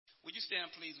you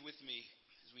stand, please, with me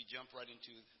as we jump right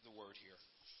into the word here?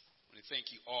 I want to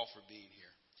thank you all for being here.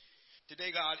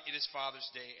 Today, God, it is Father's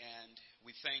Day, and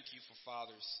we thank you for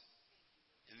fathers,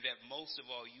 and that most of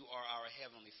all, you are our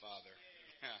Heavenly Father.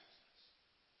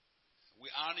 We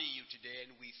honor you today,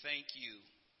 and we thank you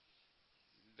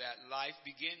that life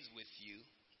begins with you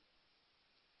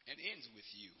and ends with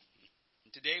you. And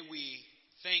today, we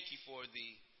thank you for the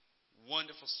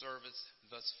wonderful service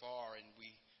thus far, and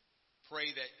we pray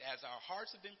that as our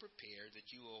hearts have been prepared, that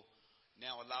you will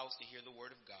now allow us to hear the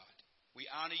word of God. We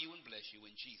honor you and bless you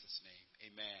in Jesus'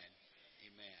 name. Amen.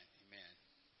 Amen. Amen.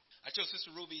 I told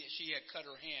Sister Ruby she had cut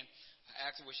her hand. I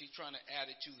asked her was she trying to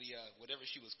add it to the whatever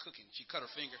she was cooking. She cut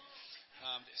her finger.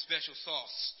 Special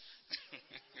sauce.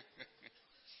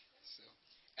 So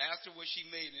I asked her what she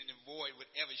made and avoid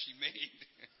whatever she made.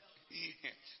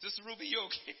 Sister Ruby, you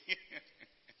okay?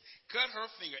 Cut her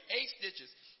finger. 8 stitches.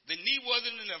 The knee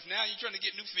wasn't enough. Now you're trying to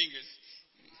get new fingers.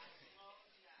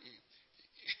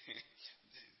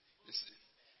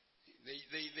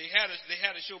 They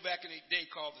had a show back in the day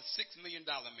called The $6 Million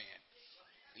Man,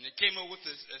 and they came up with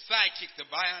a sidekick, the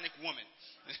Bionic Woman.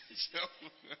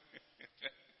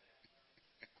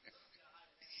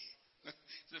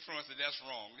 So Florence said, "That's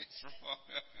wrong. That's wrong."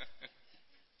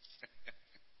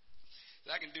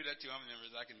 So I can do that to our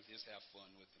members. I can just have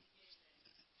fun with them.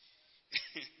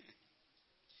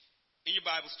 In your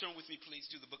Bibles, turn with me, please,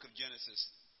 to the book of Genesis.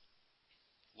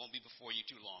 Won't be before you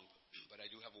too long, but I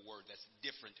do have a word that's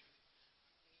different.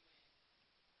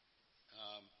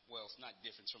 Well, it's not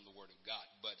different from the Word of God,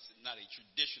 but it's not a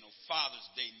traditional Father's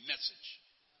Day message.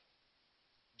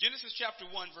 Genesis chapter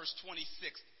 1, verse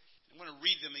 26. I'm going to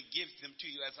read them and give them to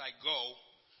you as I go.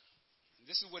 And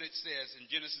this is what it says in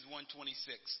Genesis 1:26.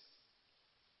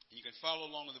 You can follow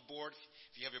along on the board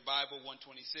if you have your Bible,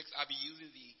 126. I'll be using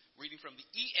the reading from the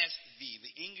ESV,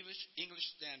 the English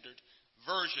Standard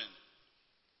Version.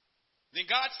 Then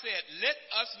God said, "Let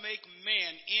us make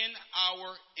man in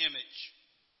our image,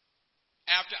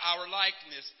 after our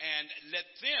likeness, and let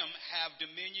them have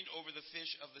dominion over the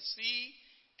fish of the sea,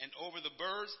 and over the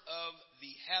birds of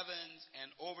the heavens,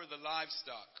 and over the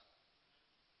livestock,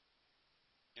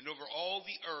 and over all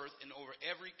the earth, and over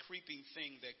every creeping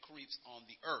thing that creeps on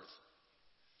the earth."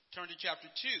 Turn to chapter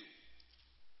 2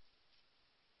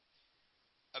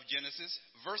 of Genesis,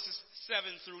 verses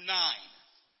 7 through 9.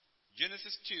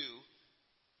 Genesis 2,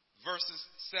 verses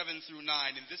 7 through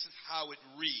 9, and this is how it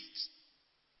reads.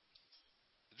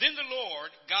 Then the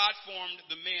Lord God formed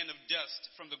the man of dust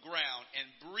from the ground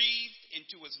and breathed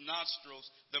into his nostrils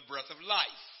the breath of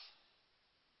life.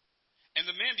 And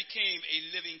the man became a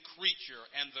living creature.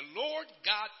 And the Lord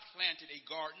God planted a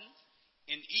garden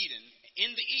in Eden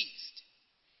in the east.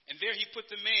 And there he put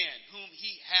the man whom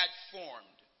he had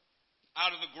formed.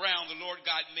 Out of the ground the Lord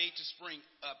God made to spring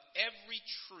up every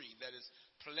tree that is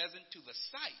pleasant to the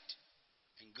sight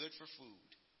and good for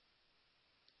food.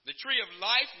 The tree of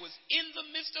life was in the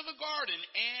midst of the garden,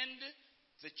 and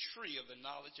the tree of the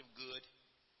knowledge of good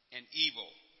and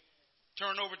evil.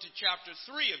 Turn over to chapter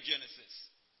 3 of Genesis.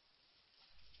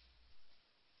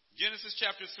 Genesis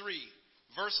chapter 3,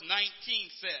 verse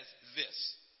 19 says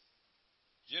this.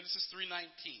 Genesis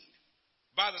 3:19.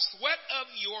 "By the sweat of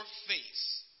your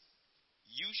face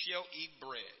you shall eat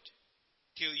bread,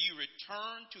 till you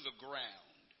return to the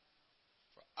ground.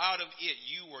 For out of it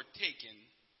you were taken,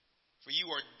 for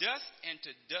you are dust, and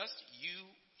to dust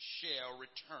you shall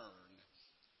return."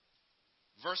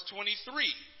 Verse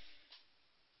 23,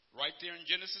 right there in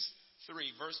Genesis 3,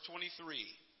 verse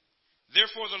 23.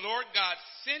 "Therefore the Lord God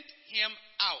sent him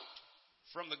out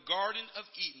from the Garden of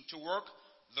Eden to work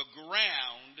the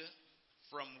ground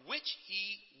from which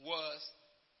he was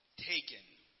taken."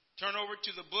 Turn over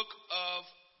to the book of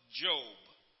Job.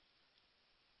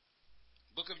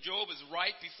 Book of Job is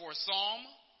right before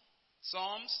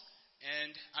Psalms.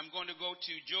 And I'm going to go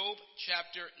to Job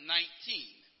chapter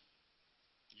 19.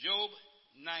 Job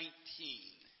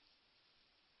 19,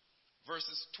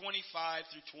 verses 25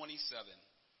 through 27.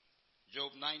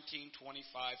 Job 19,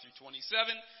 25 through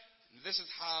 27. And this is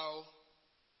how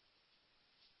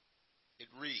it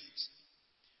reads.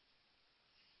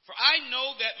 "For I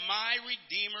know that my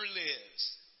Redeemer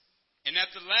lives, and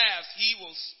at the last he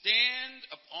will stand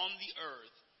upon the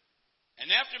earth.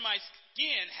 And after my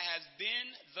skin has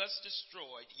been thus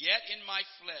destroyed, yet in my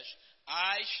flesh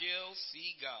I shall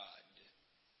see God,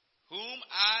 whom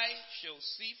I shall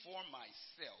see for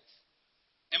myself.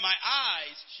 And my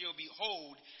eyes shall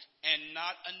behold, and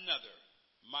not another.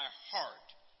 My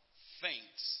heart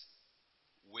faints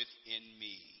within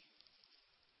me."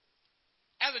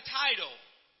 As a title,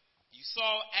 you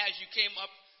saw as you came up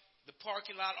the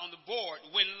parking lot on the board,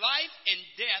 when life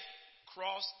and death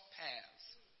cross paths.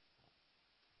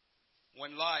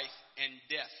 When life and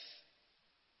death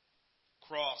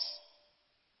cross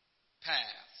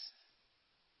paths.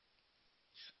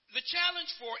 The challenge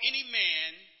for any man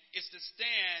is to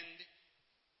stand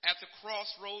at the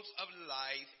crossroads of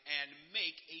life and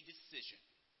make a decision.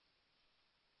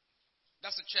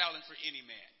 That's a challenge for any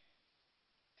man.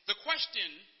 The question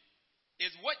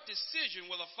is, what decision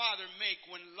will a father make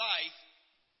when life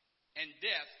and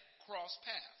death cross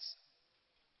paths?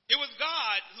 It was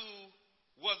God who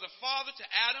was a father to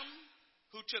Adam,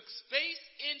 who took space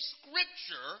in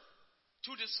Scripture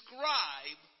to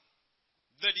describe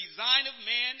the design of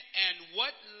man and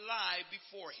what lie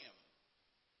before him.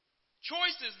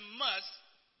 Choices must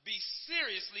be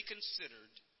seriously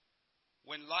considered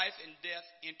when life and death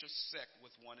intersect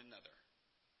with one another.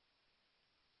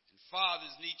 And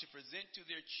fathers need to present to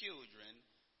their children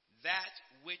that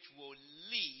which will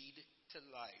lead to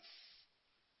life.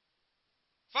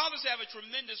 Fathers have a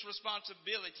tremendous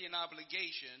responsibility and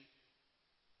obligation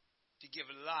to give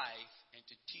life and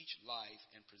to teach life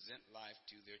and present life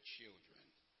to their children.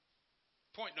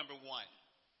 Point number 1,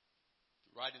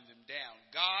 writing them down.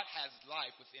 God has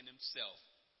life within himself.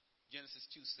 Genesis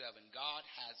 2:7. God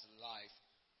has life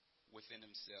within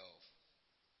himself.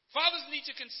 Fathers need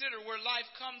to consider where life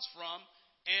comes from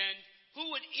and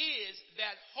who it is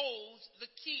that holds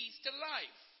the keys to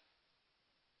life.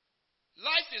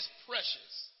 Life is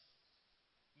precious.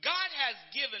 God has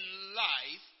given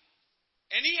life,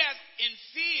 and he has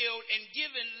instilled and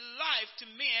given life to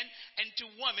men and to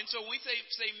women. So when we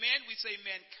say man, we say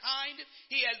mankind.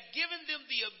 He has given them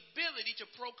the ability to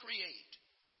procreate.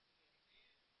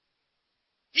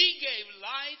 He gave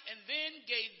life and then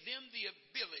gave them the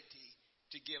ability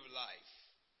to give life.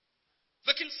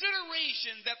 The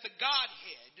consideration that the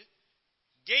Godhead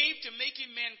gave to making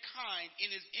mankind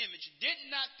in his image did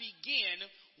not begin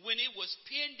when it was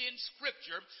penned in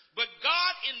Scripture, but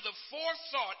God, in the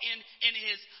forethought, in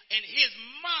his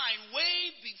mind, way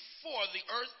before the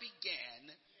earth began,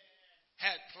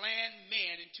 had planned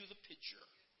man into the picture.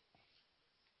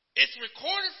 It's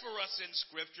recorded for us in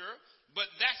Scripture, but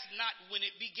that's not when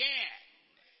it began.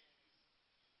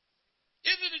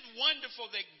 Isn't it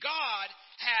wonderful that God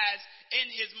has in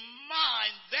his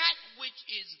mind that which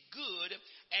is good,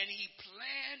 and he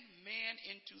planned man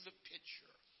into the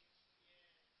picture,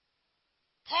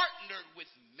 partnered with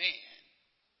man,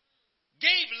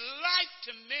 gave life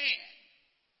to man,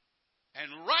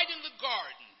 and right in the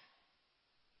garden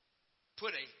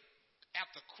put at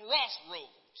the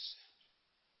crossroads,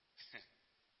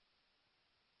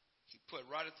 he put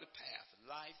right at the path,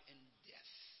 life and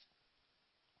death.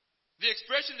 The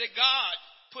expression that God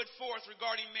put forth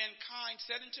regarding mankind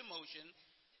set into motion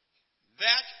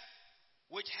that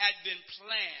which had been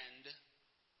planned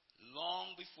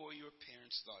long before your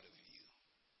parents thought of you.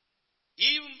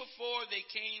 Even before they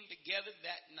came together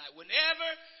that night. Whenever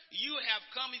you have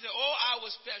come, he said, oh, I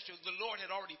was special. The Lord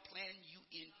had already planned you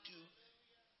into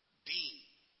being.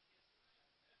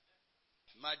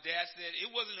 My dad said,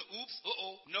 it wasn't an oops,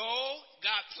 No,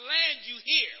 God planned you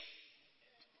here.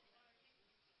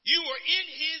 You were in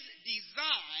his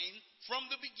design from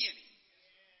the beginning.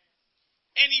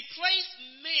 And he placed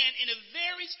man in a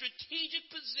very strategic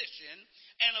position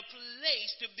and a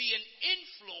place to be an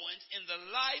influence in the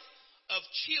life of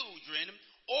children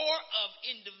or of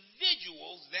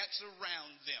individuals that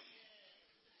surround them.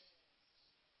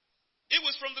 It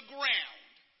was from the ground,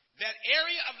 that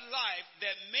area of life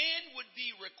that man would be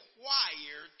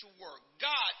required to work.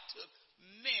 God took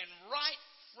man right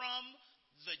from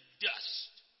the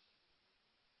dust.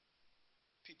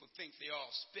 People think they're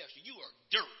all special. You are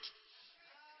dirt.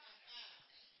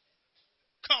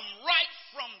 Come right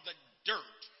from the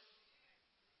dirt.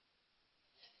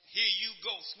 Here you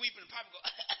go, sweeping the pipe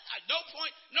and go,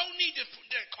 no need to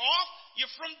cough.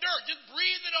 You're from dirt. Just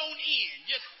breathe it on in.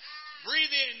 Just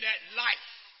breathe in that life.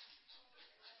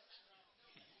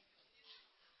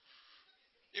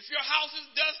 If your house is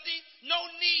dusty, no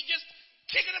need. Just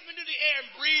kick it up into the air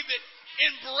and breathe it.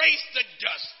 Embrace the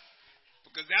dust.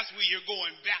 Because that's where you're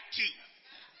going back to.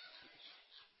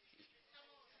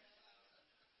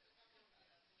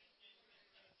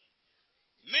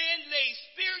 Man lay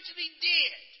spiritually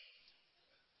dead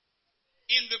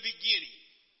in the beginning.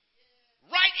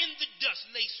 Right in the dust,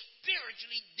 lay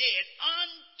spiritually dead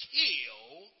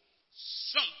until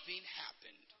something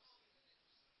happened.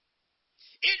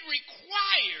 It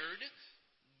required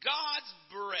God's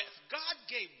breath. God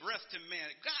gave breath to man.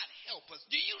 God help us.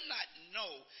 Do you not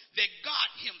know that God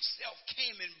himself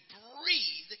came and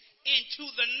breathed into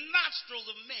the nostrils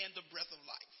of man the breath of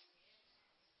life?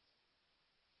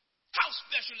 How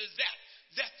special is that?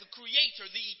 that the Creator,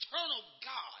 the eternal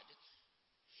God,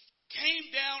 came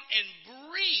down and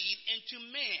breathed into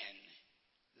man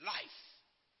life.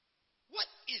 What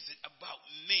is it about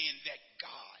man that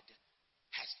God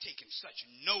has taken such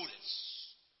notice?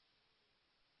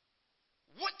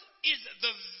 What is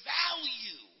the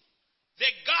value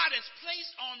that God has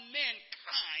placed on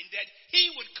mankind that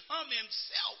he would come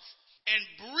himself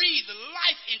and breathe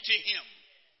life into him?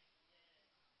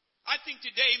 I think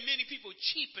today many people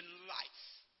cheapen life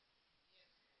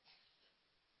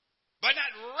by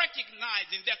not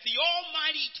recognizing that the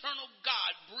almighty eternal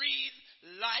God breathed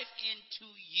life into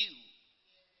you,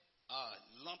 a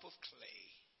lump of clay.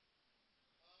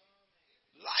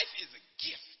 Life is a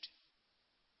gift.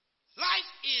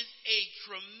 Life is a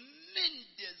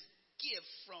tremendous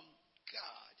gift from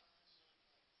God.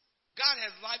 God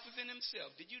has life within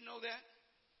himself. Did you know that?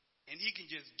 And he can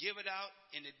just give it out,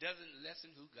 and it doesn't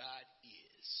lessen who God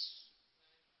is.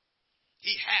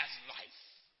 He has life.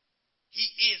 He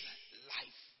is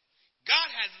life. God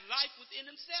has life within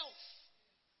himself.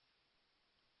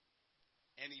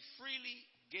 And he freely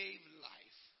gave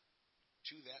life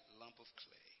to that lump of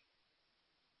clay.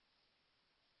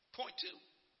 Point 2.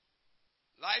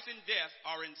 Life and death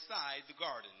are inside the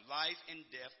garden. Life and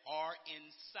death are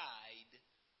inside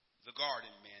the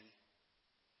garden, men.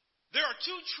 There are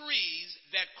two trees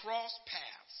that cross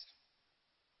paths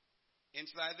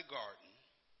inside the garden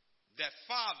that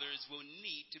fathers will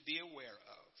need to be aware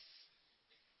of.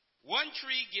 One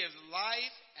tree gives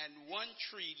life and one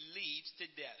tree leads to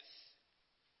death.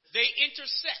 They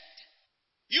intersect.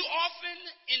 You often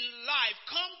in life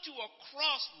come to a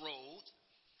crossroads,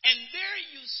 and there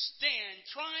you stand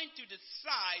trying to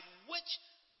decide which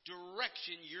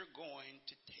direction you're going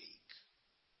to take.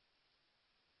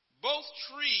 Both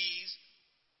trees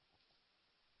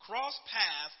cross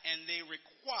paths, and they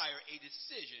require a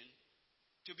decision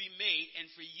to be made and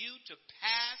for you to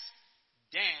pass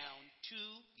down to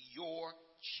your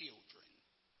children.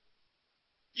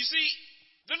 You see,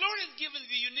 the Lord has given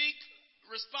the unique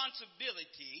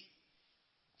responsibility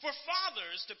for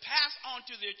fathers to pass on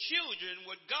to their children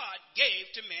what God gave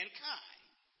to mankind.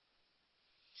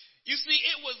 You see,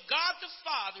 it was God the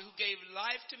Father who gave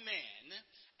life to man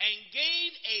and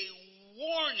gave a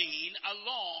warning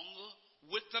along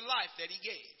with the life that he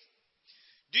gave.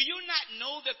 Do you not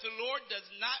know that the Lord does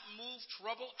not move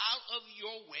trouble out of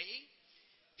your way?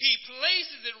 He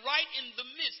places it right in the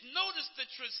midst. Notice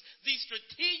the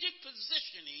strategic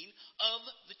positioning of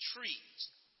the trees.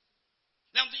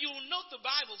 Now, you'll note the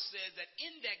Bible says that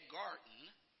in that garden,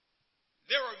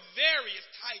 there are various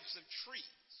types of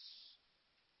trees,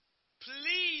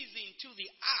 pleasing to the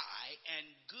eye and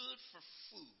good for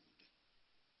food.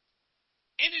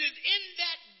 And it is in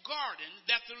that garden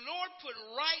that the Lord put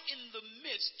right in the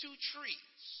midst two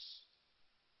trees.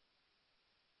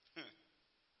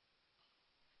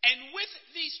 And with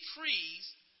these trees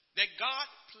that God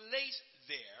placed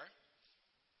there,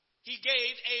 he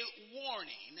gave a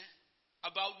warning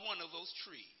about one of those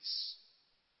trees.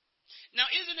 Now,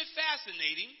 isn't it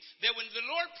fascinating that when the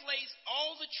Lord placed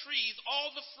all the trees,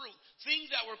 all the fruit, things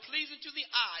that were pleasing to the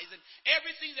eyes, and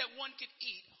everything that one could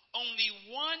eat, only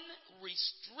one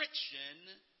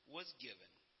restriction was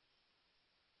given.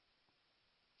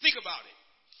 Think about it.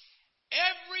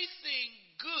 Everything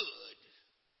good,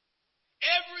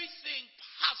 everything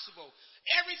possible,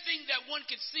 everything that one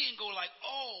could see and go like,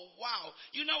 oh, wow.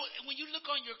 You know, when you look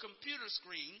on your computer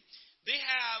screen, they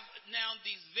have now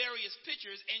these various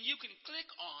pictures, and you can click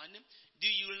on, do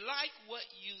you like what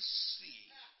you see?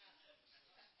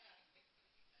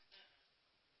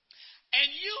 And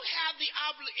you have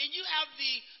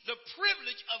the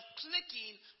privilege of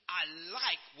clicking, I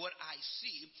like what I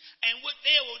see. And what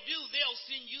they will do, they'll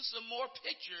send you some more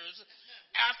pictures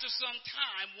after some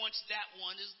time once that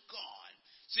one is gone.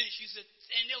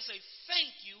 And they'll say,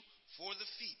 thank you for the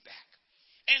feedback.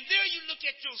 And there you look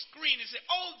at your screen and say,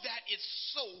 oh, that is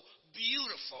so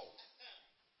beautiful.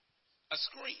 A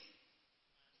screen.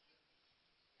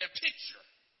 A picture.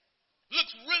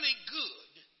 Looks really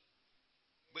good.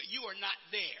 But you are not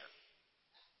there.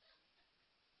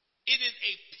 It is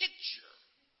a picture.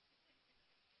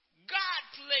 God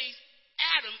placed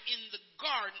Adam in the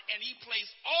garden, and he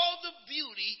placed all the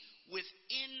beauty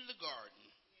within the garden.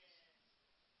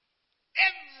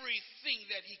 Everything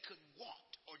that he could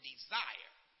want or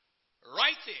desire,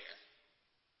 right there.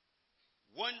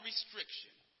 One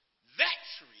restriction. That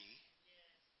tree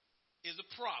is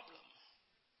a problem.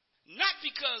 Not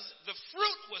because the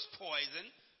fruit was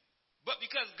poison, but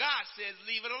because God says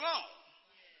leave it alone.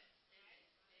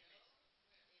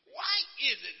 Why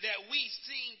is it that we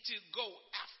seem to go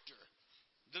after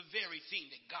the very thing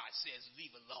that God says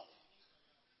leave alone?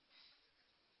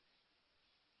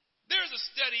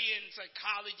 study in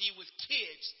psychology with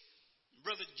kids.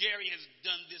 Brother Jerry has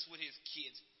done this with his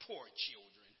kids. Poor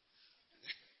children.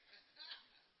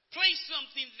 Play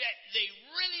something that they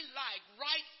really like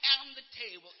right on the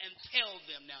table and tell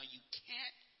them, now you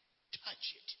can't touch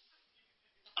it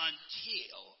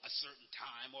until a certain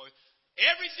time, or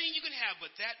everything you can have,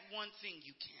 but that one thing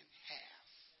you can't have.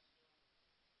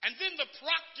 And then the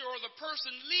proctor or the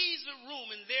person leaves the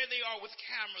room, and there they are with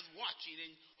cameras watching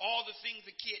and all the things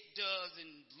the kid does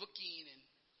and looking and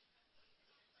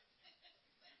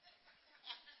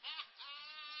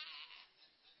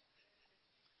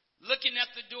looking at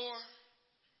the door,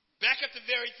 back at the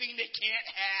very thing they can't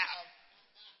have.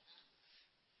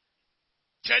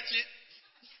 Touch it.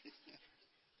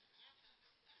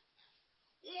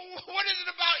 What is it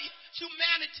about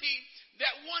humanity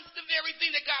that wants the very thing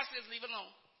that God says, leave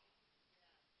alone?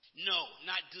 No,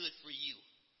 not good for you.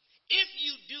 If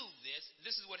you do this,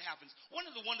 this is what happens. One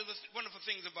of the wonderful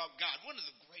things about God, one of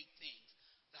the great things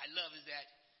that I love is that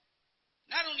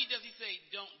not only does he say,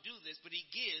 don't do this, but he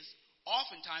gives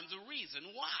oftentimes a reason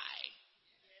why.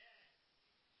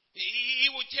 He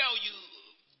will tell you,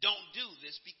 don't do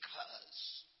this because.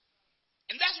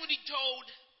 And that's what he told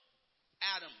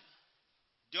Adam.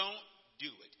 Don't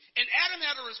do it. And Adam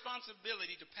had a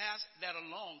responsibility to pass that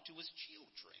along to his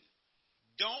children.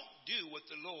 Don't do what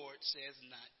the Lord says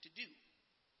not to do.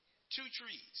 2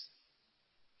 trees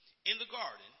in the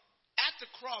garden at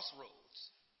the crossroads.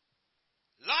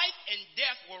 Life and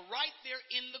death were right there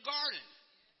in the garden.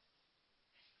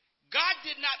 God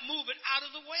did not move it out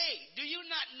of the way. Do you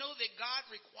not know that God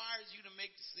requires you to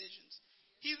make decisions?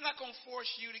 He's not going to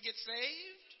force you to get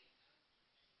saved.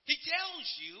 He tells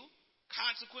you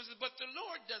consequences, but the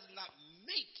Lord does not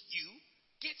make you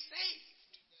get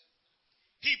saved.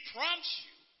 He prompts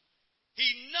you.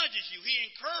 He nudges you. He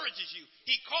encourages you.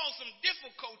 He calls some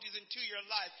difficulties into your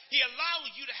life. He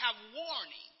allows you to have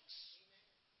warnings.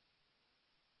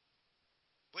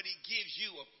 But he gives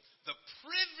you the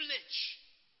privilege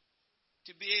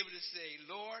to be able to say,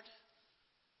 Lord,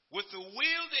 with the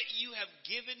will that you have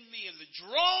given me and the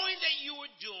drawing that you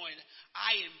are doing,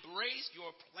 I embrace your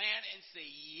plan and say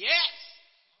yes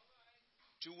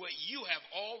to what you have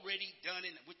already done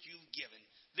and what you've given.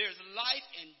 There's life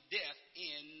and death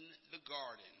in the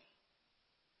garden.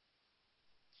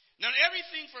 Now,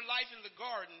 everything for life in the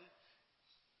garden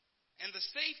and the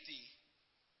safety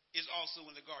is also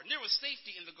in the garden. There was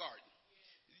safety in the garden.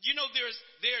 You know,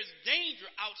 there's danger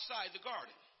outside the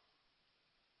garden.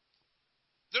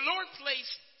 The Lord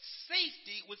placed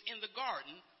safety within the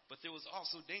garden, but there was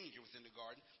also danger within the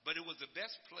garden. But it was the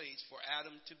best place for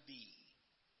Adam to be.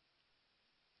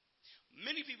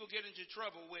 Many people get into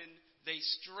trouble when they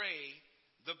stray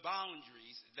the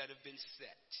boundaries that have been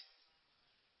set.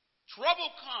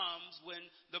 Trouble comes when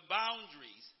the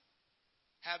boundaries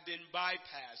have been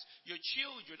bypassed. Your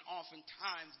children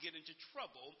oftentimes get into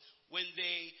trouble when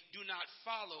they do not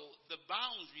follow the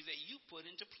boundaries that you put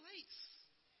into place.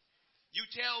 You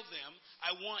tell them,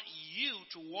 I want you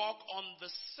to walk on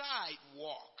the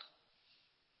sidewalk.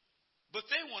 But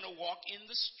they want to walk in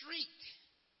the street.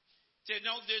 Say,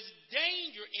 no, there's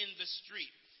danger in the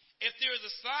street. If there's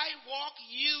a sidewalk,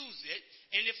 use it.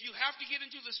 And if you have to get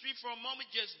into the street for a moment,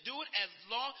 just do it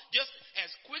just as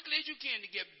quickly as you can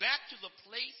to get back to the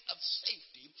place of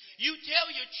safety. You tell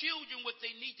your children what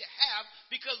they need to have,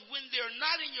 because when they're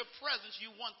not in your presence, you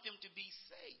want them to be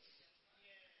safe.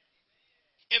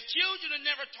 If children are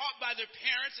never taught by their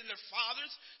parents and their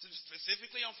fathers,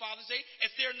 specifically on Father's Day,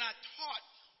 if they're not taught,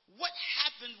 what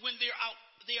happens when they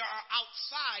are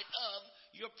outside of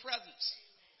your presence?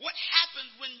 What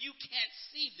happens when you can't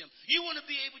see them? You want to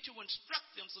be able to instruct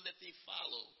them so that they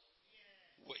follow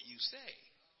what you say.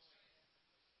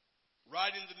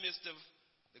 Right in the midst of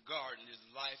the garden is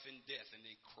life and death, and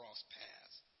they cross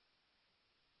paths.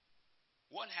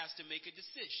 One has to make a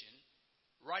decision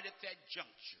right at that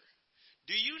juncture.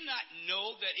 Do you not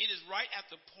know that it is right at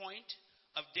the point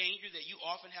of danger that you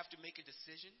often have to make a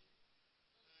decision?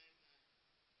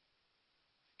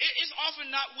 It's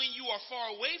often not when you are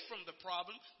far away from the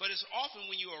problem, but it's often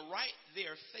when you are right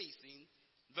there facing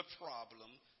the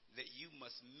problem that you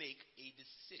must make a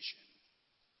decision.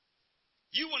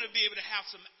 You want to be able to have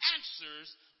some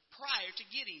answers prior to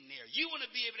getting there. You want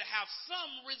to be able to have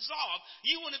some resolve.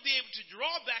 You want to be able to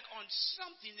draw back on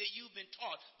something that you've been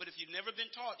taught. But if you've never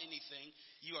been taught anything,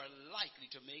 you are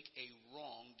likely to make a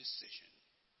wrong decision.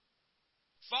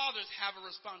 Fathers have a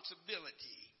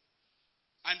responsibility.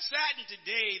 I'm saddened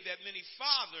today that many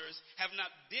fathers have not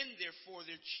been there for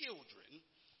their children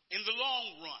in the long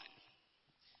run.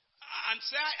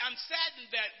 I'm saddened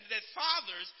that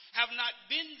fathers have not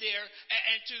been there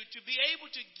and to be able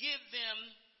to give them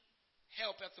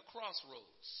help at the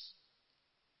crossroads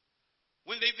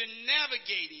when they've been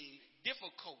navigating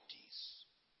difficulties.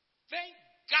 Thank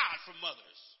God for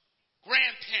mothers,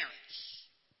 grandparents,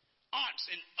 aunts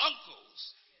and uncles,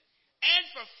 and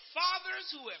for fathers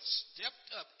who have stepped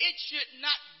up. It should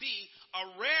not be a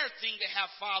rare thing to have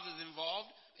fathers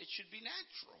involved. It should be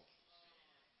natural.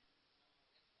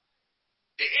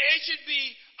 It should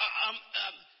be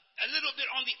a little bit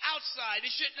on the outside.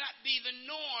 It should not be the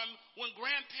norm when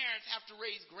grandparents have to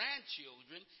raise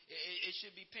grandchildren. It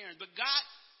should be parents. But God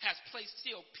has placed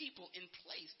still people in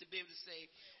place to be able to say,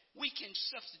 we can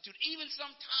substitute. Even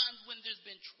sometimes when there's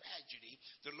been tragedy,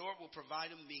 the Lord will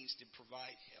provide a means to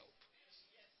provide help.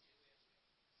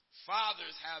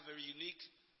 Fathers have a unique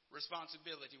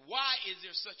responsibility. Why is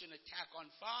there such an attack on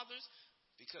fathers?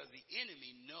 Because the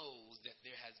enemy knows that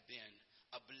there has been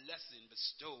a blessing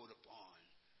bestowed upon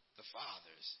the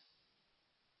fathers.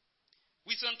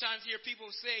 We sometimes hear people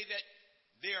say that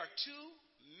there are too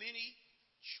many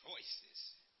choices.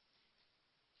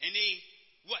 And they,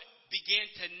 began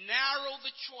to narrow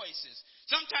the choices.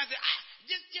 Sometimes they,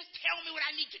 just tell me what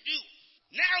I need to do.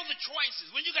 Narrow the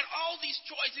choices. When you got all these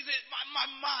choices, my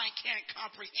mind can't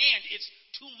comprehend. It's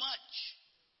too much.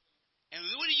 And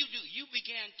what do? You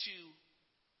began to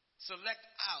select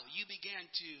out. You began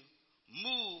to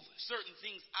move certain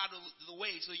things out of the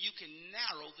way so you can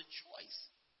narrow the choice.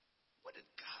 What did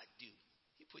God do?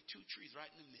 He put two trees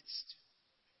right in the midst.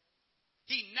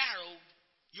 He narrowed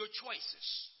your choices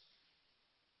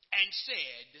and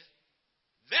said,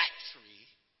 that tree,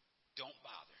 don't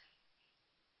bother.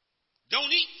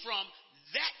 Don't eat from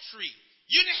that tree.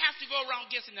 You didn't have to go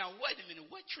around guessing, now, wait a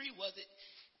minute, what tree was it?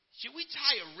 Should we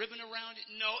tie a ribbon around it?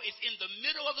 No, it's in the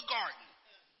middle of the garden.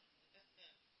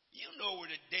 You know where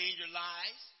the danger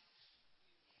lies.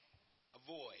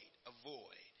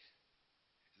 Avoid.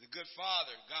 The good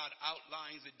father, God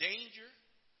outlines the danger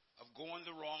of going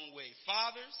the wrong way.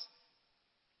 Fathers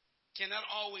cannot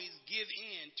always give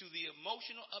in to the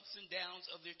emotional ups and downs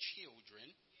of their children.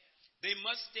 They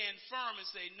must stand firm and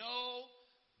say, no,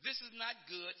 this is not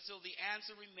good, so the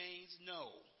answer remains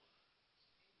no.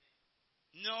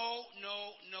 No,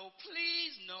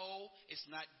 please, no, it's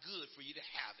not good for you to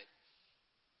have it.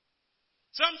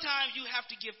 Sometimes you have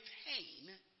to give pain.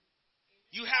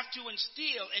 You have to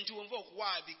instill and to invoke.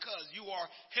 Why? Because you are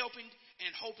helping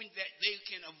and hoping that they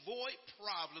can avoid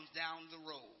problems down the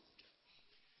road.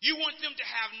 You want them to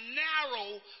have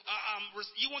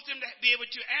you want them to be able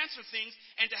to answer things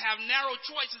and to have narrow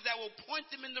choices that will point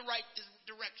them in the right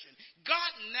direction.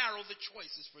 God narrowed the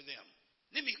choices for them.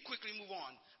 Let me quickly move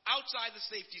on. Outside the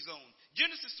safety zone.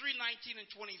 Genesis 3:19 and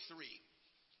 23.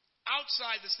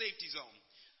 Outside the safety zone.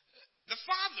 The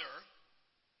father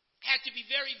had to be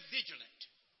very vigilant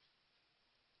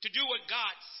to do what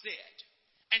God said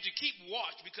and to keep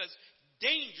watch because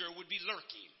danger would be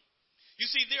lurking. You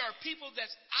see, there are people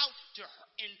that's out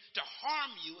to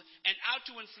harm you and out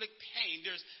to inflict pain.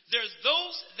 There's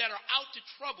those that are out to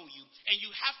trouble you, and you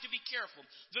have to be careful.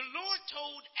 The Lord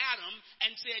told Adam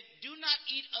and said, do not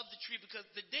eat of the tree because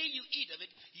the day you eat of it,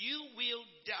 you will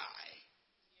die.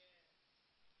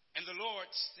 And the Lord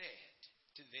said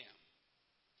to them,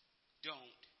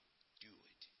 don't do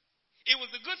it. It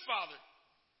was the good father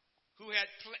who had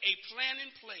a plan in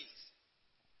place.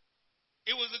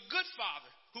 It was a good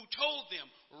father who told them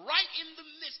right in the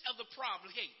midst of the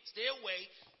problem, hey, stay away,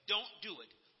 don't do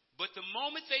it. But the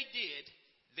moment they did,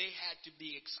 they had to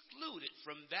be excluded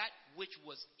from that which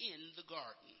was in the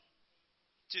garden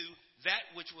to that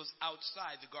which was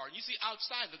outside the garden. You see,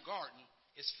 outside the garden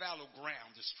is fallow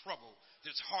ground, there's trouble,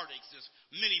 there's heartaches, there's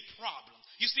many problems.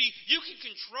 You see, you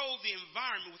can control the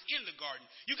environment within the garden.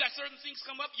 You got certain things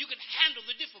come up, you can handle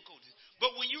the difficulties.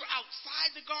 But when you're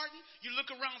outside the garden, you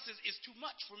look around and says, it's too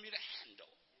much for me to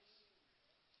handle.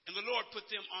 And the Lord put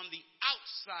them on the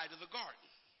outside of the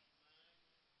garden.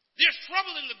 There's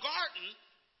trouble in the garden,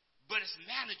 but it's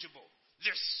manageable.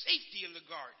 There's safety in the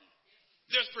garden.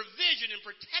 There's provision and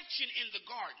protection in the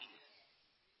garden.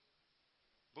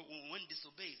 But when one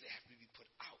disobeys, they have to be put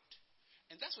out.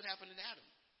 And that's what happened to Adam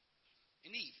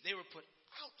and Eve. They were put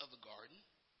out of the garden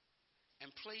and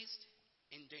placed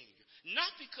in danger. Not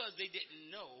because they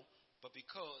didn't know, but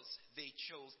because they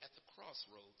chose at the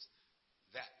crossroads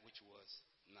that which was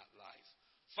not life.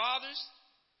 Fathers,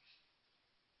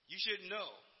 you should know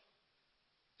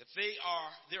that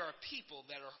there are people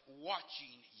that are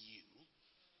watching you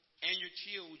and your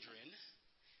children,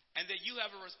 and that you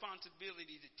have a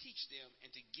responsibility to teach them and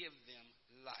to give them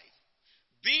life.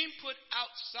 Being put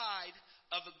outside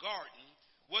of the garden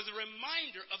was a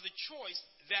reminder of the choice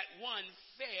that one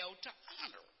failed to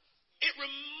honor. It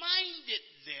reminded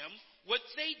them what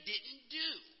they didn't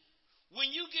do.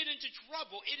 When you get into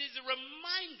trouble, it is a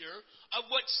reminder of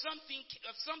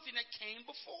something that came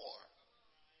before.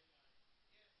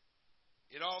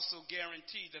 It also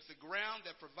guaranteed that the ground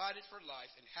that provided for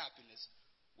life and happiness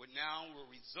will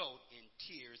result in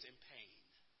tears and pain.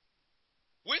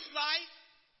 With life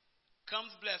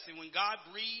comes blessing. When God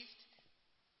breathed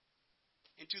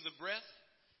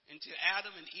into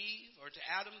Adam and Eve, or to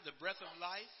Adam, the breath of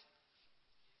life,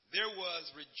 there was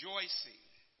rejoicing.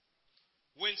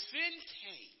 When sin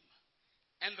came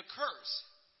and the curse,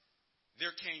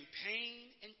 there came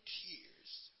pain and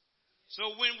tears.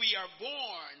 So when we are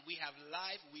born, we have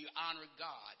life, we honor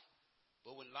God.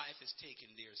 But when life is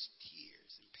taken, there's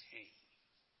tears and pain.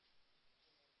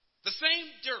 The same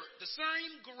dirt, the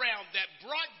same ground that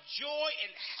brought joy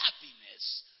and happiness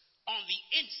on the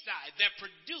inside, that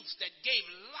produced, that gave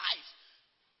life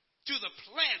to the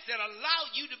plants, that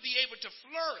allowed you to be able to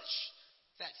flourish,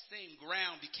 that same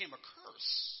ground became a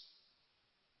curse.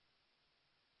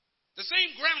 The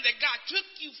same ground that God took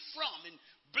you from and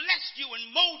blessed you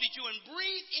and molded you and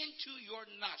breathed into your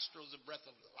nostrils the breath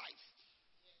of life.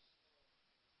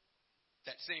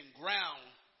 That same ground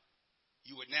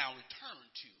you would now return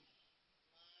to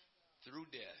through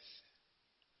death.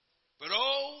 But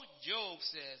Job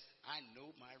says, I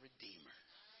know my Redeemer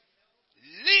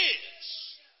lives,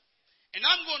 and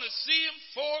I'm going to see him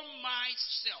for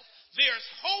myself. There's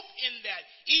hope in that.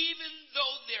 Even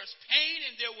though there's pain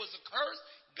and there was a curse,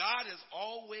 God has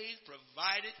always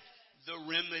provided the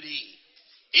remedy.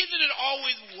 Isn't it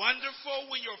always wonderful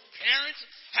when your parents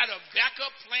had a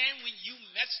backup plan when you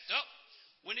messed up?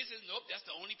 When they said, nope, that's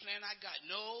the only plan I got.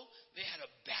 No, they had a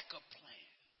backup plan.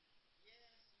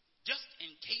 Just in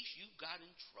case you got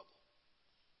in trouble.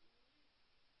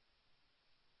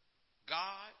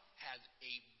 God has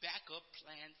a backup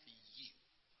plan for you.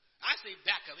 I say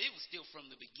backup, it was still from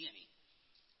the beginning.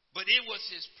 But it was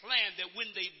his plan that when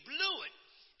they blew it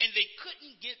and they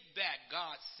couldn't get back,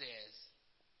 God says,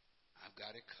 I've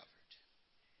got it covered.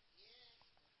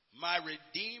 My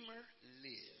Redeemer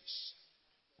lives.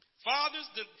 Fathers,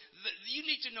 you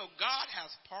need to know God has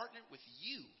partnered with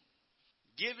you,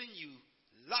 given you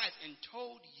life, and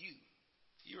told you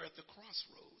you're at the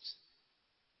crossroads.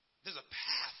 There's a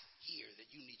path here that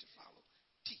you need to follow.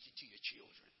 Teach it to your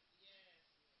children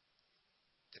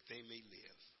that they may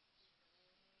live.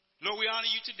 Lord, we honor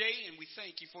you today, and we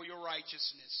thank you for your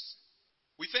righteousness.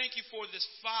 We thank you for this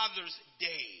Father's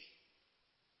Day.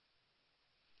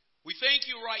 We thank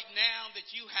you right now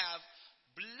that you have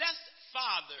blessed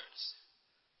fathers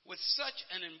with such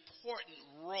an important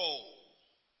role.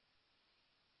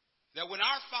 That when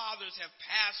our fathers have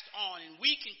passed on and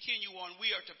we continue on,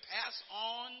 we are to pass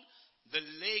on the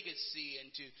legacy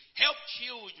and to help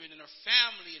children and our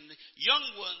family and the young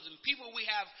ones and people we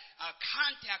have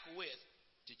contact with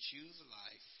to choose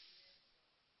life.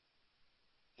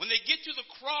 When they get to the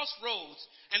crossroads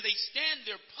and they stand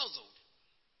there puzzled,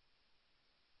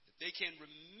 that they can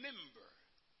remember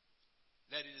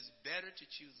that it is better to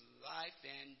choose life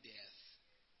than death.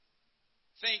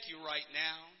 Thank you right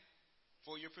now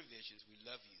for your provisions. We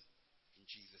love you in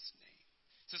Jesus' name.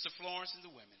 Sister Florence and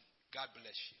the women, God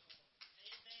bless you.